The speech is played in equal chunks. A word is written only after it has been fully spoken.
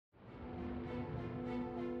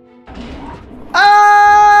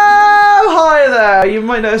Yeah, you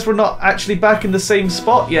might notice we're not actually back in the same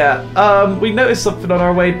spot yet. We noticed something on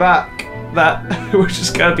our way back that we're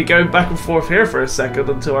just going to be going back and forth here for a second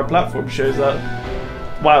until our platform shows up.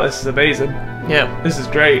 Wow, this is amazing. Yeah. This is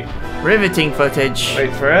great. Riveting footage.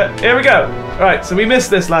 Wait for it. Here we go. Right, so we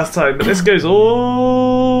missed this last time, but this goes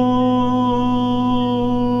all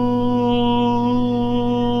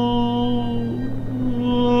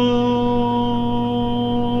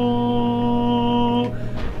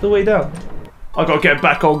the way down. I gotta get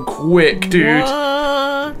back on quick, dude.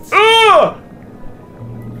 What?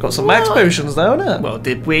 Got some max potions though, innit? Well,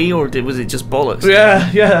 did we, or was it just bollocks?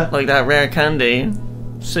 Yeah. Like that rare candy.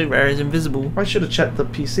 So rare is invisible. I should have checked the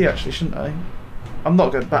PC actually, shouldn't I? I'm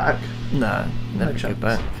not going back. Nah, never go chance.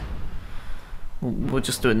 back. We'll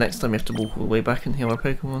just do it next time we have to walk all the way back and heal our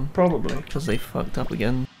Pokemon. Probably. Because they fucked up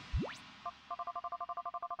again.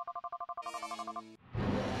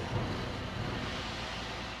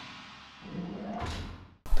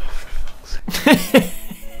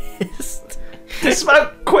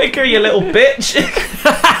 Dismount quicker, you little bitch!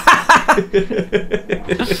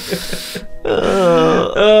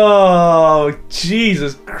 Oh,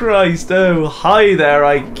 Jesus Christ. Oh, hi there,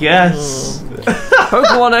 I guess.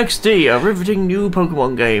 Pokemon XD, a riveting new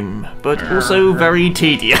Pokemon game, but also very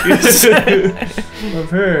tedious. I've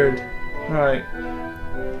heard. Right.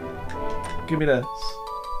 Give me this.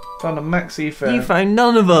 Found a max ether. You found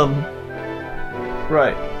none of them.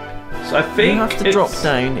 Right. So I think you have to drop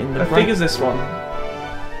down in the I think it's this one.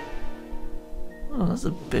 Oh, that's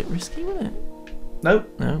a bit risky, isn't it? Nope.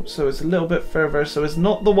 No. So it's a little bit further. So it's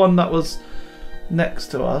not the one that was next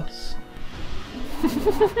to us.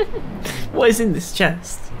 What is in this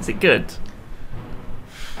chest? Is it good?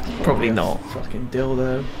 Probably not. Fucking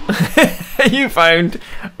dildo. you found a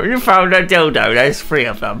dildo. There's 3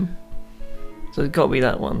 of them. So it's got to be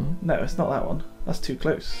that one. No, it's not that one. That's too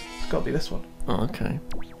close. It's got to be this one. Oh, okay.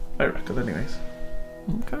 I reckon, anyways.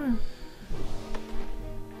 Okay.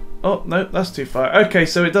 Oh, no, that's too far. Okay,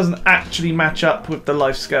 so it doesn't actually match up with the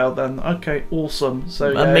life scale then. Okay, awesome.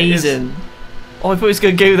 So yeah, amazing. Oh, I thought it was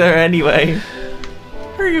going to go there anyway.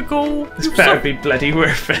 Here you go. It's better be bloody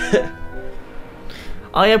worth it.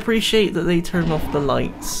 I appreciate that they turn off the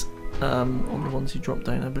lights on the ones who drop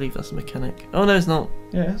down. I believe that's a mechanic. Oh, no, it's not.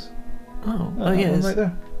 Yes. Oh, Yeah, yeah, right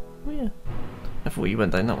there. Oh, yeah. I thought you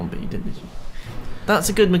went down that one, but you didn't, did you? That's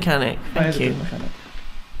a good mechanic. Thank you. Good mechanic.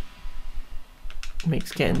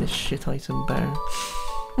 Makes getting this shit item better.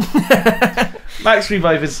 Max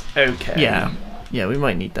revive is okay. Yeah. Yeah, we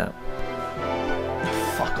might need that.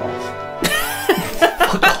 Fuck off.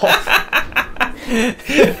 Fuck off.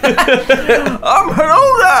 Hello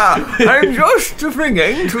there! I'm just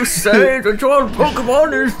thinking to say that your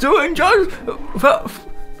Pokemon is doing just...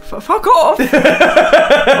 fuck off!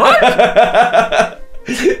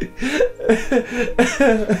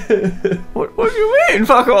 What? What do you mean,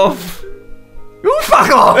 fuck off? You fuck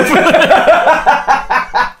off!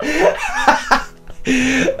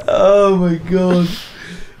 Oh my god.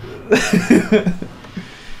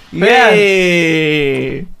 Yes!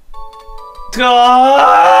 Hey.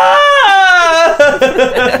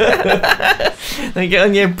 Then get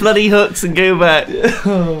on your bloody hooks and go back.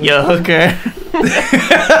 Oh. You hooker.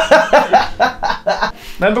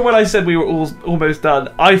 Remember when I said we were almost done?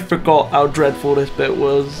 I forgot how dreadful this bit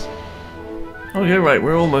was. Oh, you're right,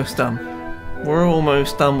 we're almost done. We're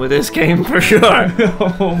almost done with this game for sure. We're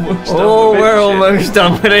almost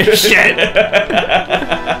done with this shit.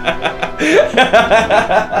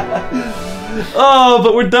 Oh,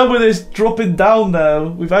 but we're done with this dropping down now.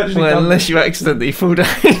 We've actually done unless you accidentally fall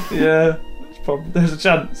down. Yeah, there's a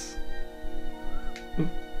chance.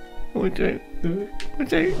 Would you?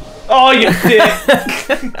 Oh, you dick!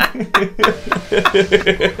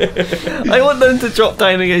 I want them to drop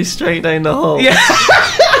down and go straight down the hole. Yeah.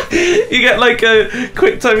 You get like a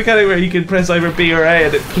quick time mechanic where you can press either B or A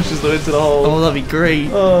and it pushes them into the hole. Oh, that'd be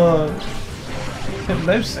great. Oh.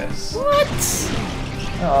 Hypnosis. What?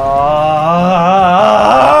 Ah.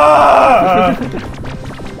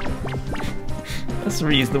 That's a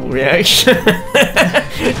reasonable reaction.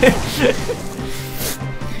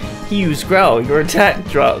 Use growl, your attack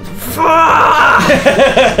drops. I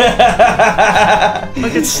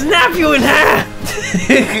can snap you in half!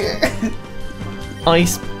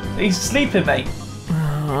 Ice. He's sleeping, mate.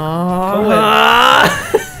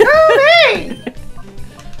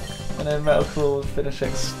 And then Metal Claw will finish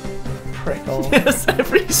it. Prick off. Yes,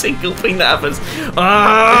 every single thing that happens.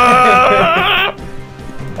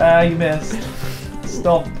 You missed.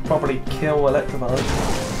 Stop, probably kill Electromode.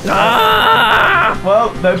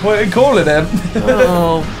 Well, no point in calling him.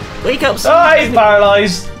 Oh, wake up! Oh, he's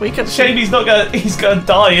paralysed. Wake up! Shame he's not gonna. He's gonna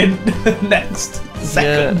die in next.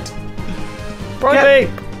 Second. Primate!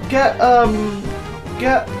 Get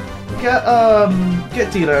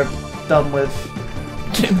dealer done with.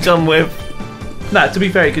 Get done with. Nah, to be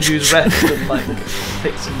fair, you could use rest and like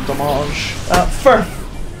take some damage. Fur.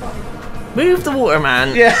 Move the water,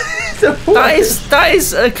 man. Yeah. That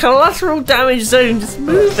is a collateral damage zone. Just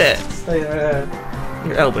move it. Stay there.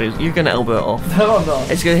 Your elbows. You're gonna elbow it off. No, I'm not.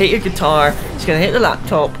 It's gonna hit your guitar. It's gonna hit the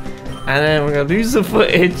laptop, and then we're gonna lose the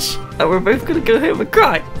footage, and we're both gonna go home and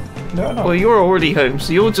cry. No, no. Well, you're already home,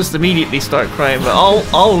 so you'll just immediately start crying. But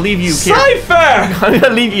I'll leave you here. Cypher! I'm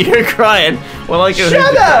gonna leave you here crying while I go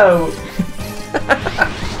home. Shadow!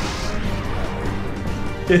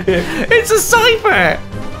 It's a Cypher!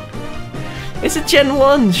 It's a Gen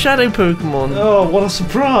 1 Shadow Pokemon. Oh, what a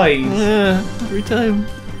surprise! Yeah, every time.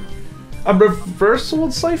 I'm reversal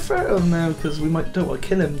on Cypher? Oh no, because we don't want to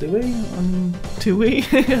kill him, do we? Do we?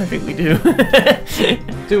 I think we do.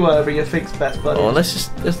 Do whatever you think's best, buddy. Oh,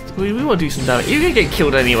 we want to do some damage. You're gonna get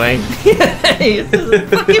killed anyway. It doesn't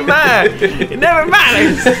fucking matter. It never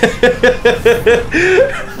matters.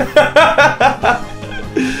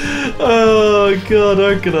 Oh god,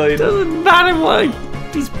 Arcanine. It doesn't matter why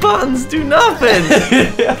these buttons do nothing.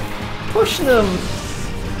 Push them.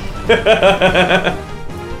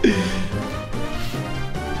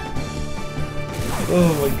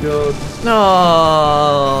 Oh my god. No.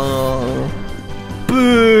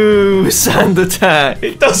 Boo! Sand attack.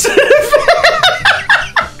 It doesn't.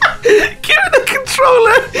 Give me the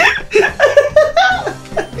controller.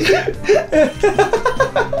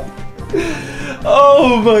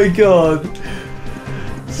 Oh my god.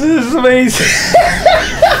 This is amazing.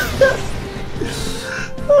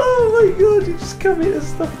 Oh my god, you just come here and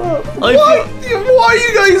stuff up. What are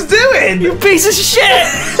you guys doing? You piece of shit!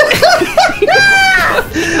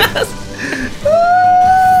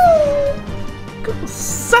 Got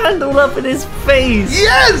sand all up in his face.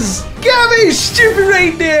 Yes! Get me, stupid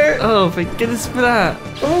reindeer! Oh, thank goodness for that.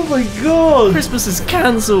 Oh my god. Christmas is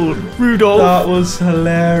cancelled, Rudolph. That was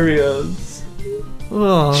hilarious.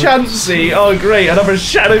 Oh. Chansey, oh great, another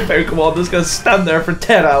shadow Pokemon that's gonna stand there for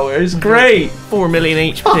 10 hours. Great! 4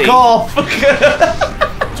 million HP. Fuck off!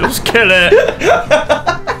 Just kill it!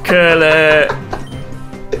 Kill it!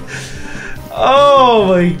 Oh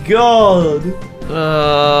my god!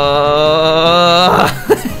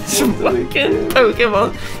 Some fucking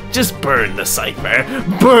Pokemon. Just burn the Cypher.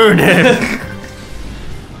 Burn him!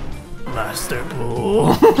 Master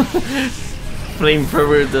Ball.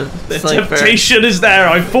 Flamethrower the Cypher. Temptation is there,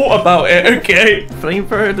 I thought about it, okay?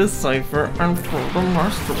 Flamethrower the Cypher and throw the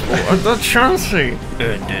Master Ball at the Chansey.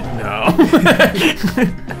 End it now.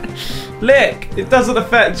 Lick! It doesn't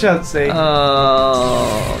affect Chansey.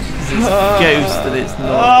 Oh, it's ghost and it's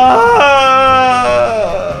not.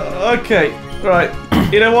 Okay, right.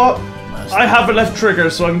 You know what? I have a left trigger,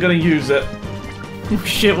 so I'm gonna use it. Oh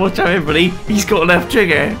shit, watch out everybody. He's got a left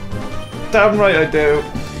trigger. Damn right I do.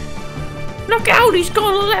 Look out, he's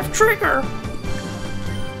got a left trigger.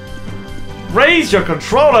 Raise your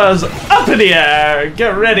controllers up in the air.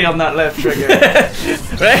 Get ready on that left trigger.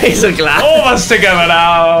 Raise a glass. All of us together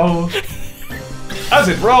now. As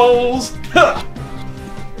it rolls.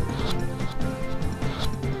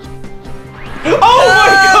 Oh my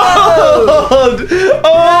god!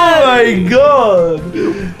 Oh my god!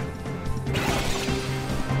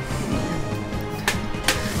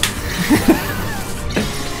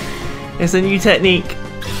 It's a new technique.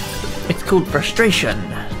 It's called frustration.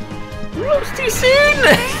 It was too soon!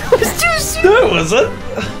 It was too soon! No, it wasn't.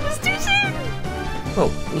 It was too soon!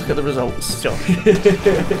 Oh, look at the results, Josh.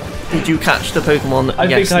 Did you catch the Pokemon? I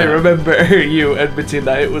Yes, think I no. remember you admitting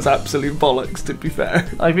that it was absolute bollocks, to be fair.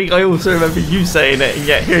 I think I also remember you saying it, and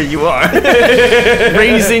yet here you are.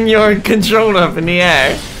 Raising your controller up in the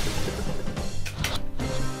air.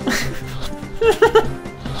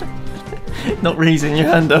 Not raising your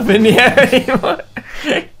hand up in the air anymore.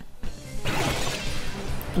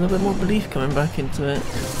 A little bit more belief coming back into it.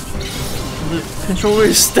 The controller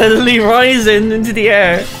is steadily rising into the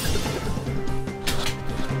air.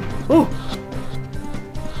 Oh!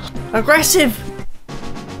 Aggressive!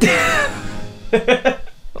 Not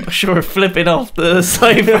sure flipping off the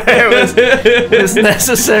Cypher was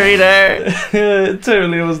necessary there. It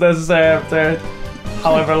totally was necessary after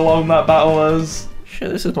however long that battle was. Shit,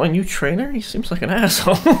 this is my new trainer? He seems like an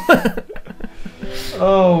asshole.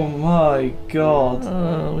 Oh my god.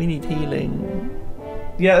 Oh, we need healing.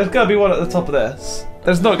 Yeah, there's gotta be one at the top of this.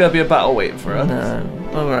 There's not gonna be a battle waiting for us. No.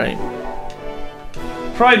 Alright.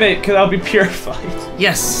 Primate, can I be purified?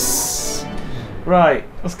 Yes! Right,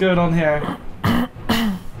 what's going on here?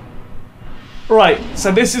 Right,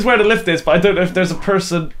 so this is where the lift is, but I don't know if there's a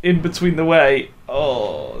person in between the way.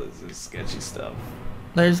 Oh, this is sketchy stuff.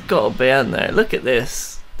 There's gotta be, isn't there? Look at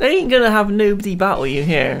this. They ain't gonna have nobody battle you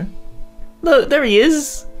here. Look, there he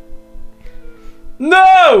is.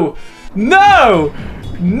 No! No!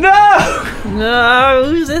 No! No,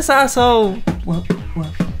 who's this asshole?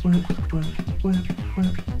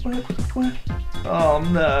 Oh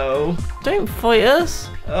no. Don't fight us.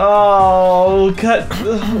 Oh,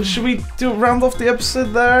 should we round off the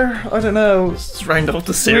episode there? I don't know. Let's round off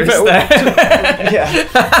the series better- there.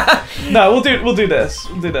 Yeah. No, we'll do this.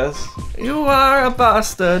 We'll do this. You are a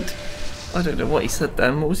bastard. I don't know what he said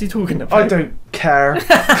then. What was he talking about? I don't care.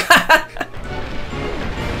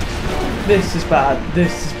 This is bad.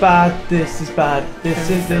 This is bad. This is bad.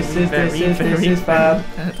 This is bad.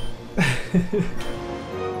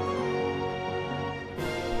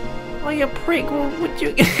 Oh, you prick! What would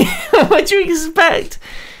you? What do you expect?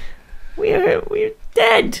 We're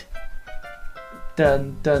dead.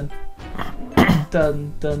 Dun dun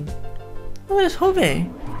dun dun. Oh, there's Hovey.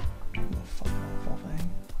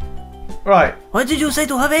 Right. What did you say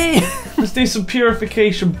to Hovey? Let's do some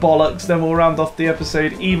purification bollocks, then we'll round off the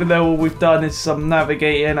episode, even though all we've done is some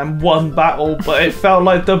navigating and one battle, but it felt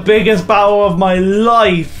like the biggest battle of my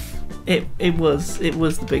life. It was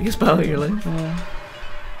the biggest battle of your life.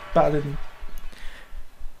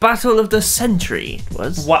 Battle of the century it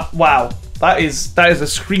was. Wow. That is a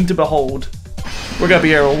screen to behold. We're gonna be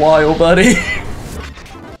here a while, buddy.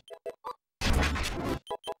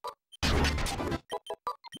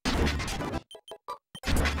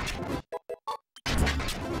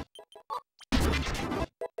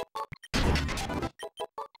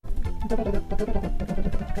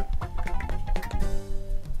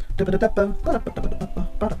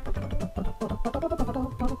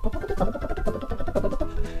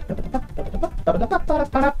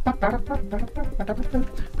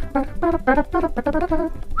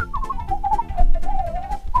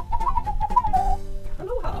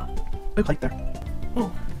 Aloha. Look like there.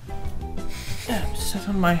 Oh. Yeah, I'm set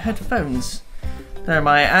on my headphones. They're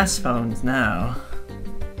my ass phones now.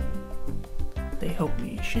 They help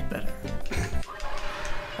me shit better.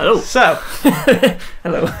 Hello. So,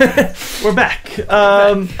 hello. we're back.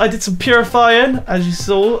 I did some purifying, as you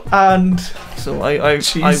saw, and So I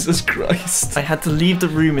Jesus Christ. I had to leave the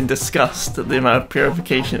room in disgust at the amount of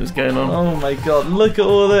purification that was going on. Oh my god, look at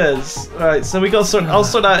all this. Alright, so we got sort I'll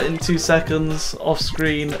sort that in 2 seconds off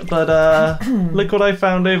screen, but look what I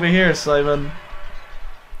found over here, Simon.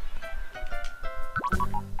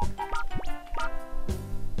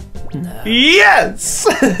 No. Yes!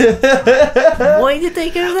 Why did they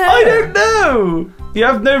go there? I don't know! You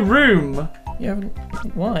have no room. You haven't.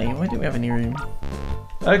 Why? Why don't we have any room?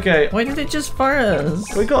 Okay, Why did they just fire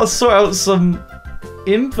us? we gotta sort out some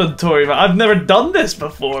inventory. I've never done this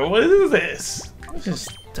before. What is this? This is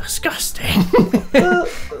disgusting.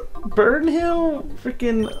 Burnhill,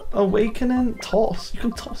 freaking awakening, toss. You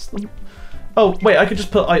can toss them. Oh wait, I could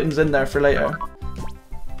just put items in there for later.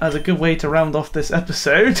 As a good way to round off this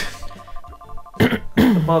episode.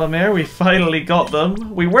 The bottom here, we finally got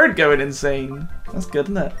them. We weren't going insane. That's good,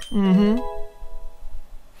 isn't it? Mm-hmm.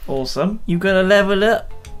 Awesome. You gonna level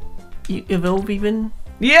up? You evolve even?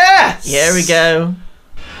 Yes! Here we go.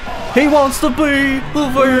 He wants to be the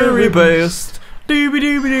very best.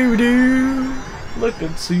 Dooby-dooby-dooby-doo. Look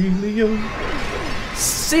and see Leo.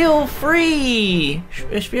 Seal free.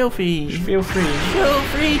 Feel free. Feel free. Feel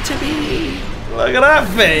free to be. Look at that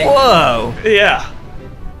thing. Whoa. Yeah.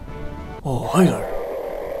 Oh, hi there.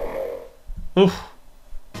 Oof.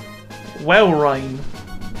 Well, Ryan.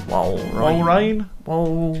 Wow, Well, Ryan. Whoa.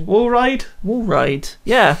 Wall ride. Wall ride.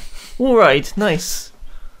 Yeah. Wall ride. Nice.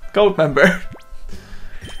 Gold member.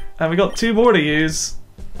 And we got 2 more to use.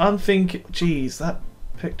 I'm thinking, geez, that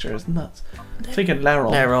picture is nuts. I'm thinking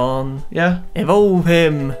Laron. Laron. Yeah. Evolve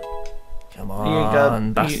him. Come He ain't got-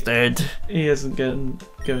 on, bastard. He isn't going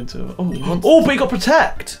to. Oh, wants- oh, but he got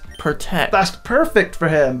protect. Protect. That's perfect for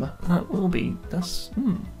him. That will be. That's.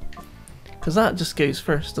 Because that just goes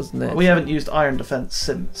first, doesn't it? We haven't used iron defense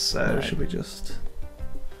since, so No. should we just?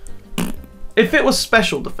 If it was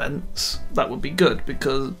special defense, that would be good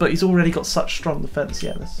because. But he's already got such strong defense.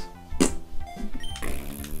 Yeah, this.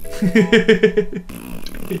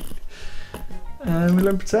 And we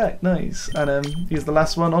learn protect. Nice. And he's the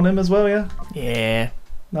last one on him as well. Yeah. Yeah.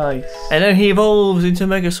 Nice. And then he evolves into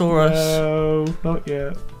Megasaurus. No, not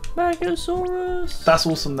yet. Megasaurus. That's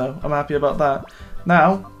awesome though. I'm happy about that.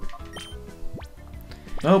 Now.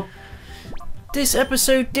 Oh. This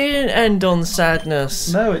episode didn't end on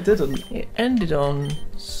sadness. No, it didn't. It ended on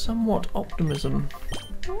somewhat optimism.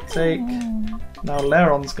 Take. Now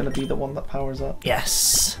Laron's going to be the one that powers up.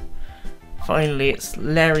 Yes. Finally, it's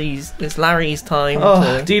Larry's time.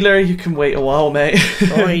 Oh, dealer, you can wait a while, mate.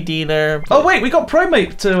 Sorry, dealer. Oh wait, we got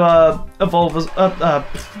Primate to evolve as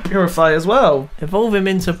purify as well. Evolve him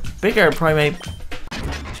into bigger Primate.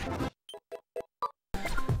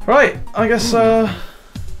 Right, I guess. Are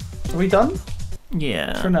we done?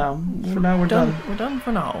 Yeah. For now we're done. We're done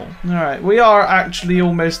for now. All right, we are actually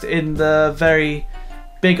almost in the very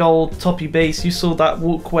big old toppy base. You saw that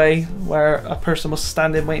walkway where a person was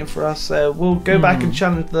standing waiting for us. So we'll go back and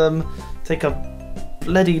challenge them. Take a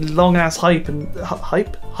bloody long ass hike in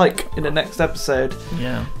the next episode.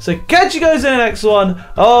 Yeah. So catch you guys in the next one.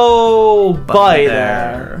 Oh, bye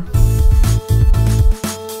there.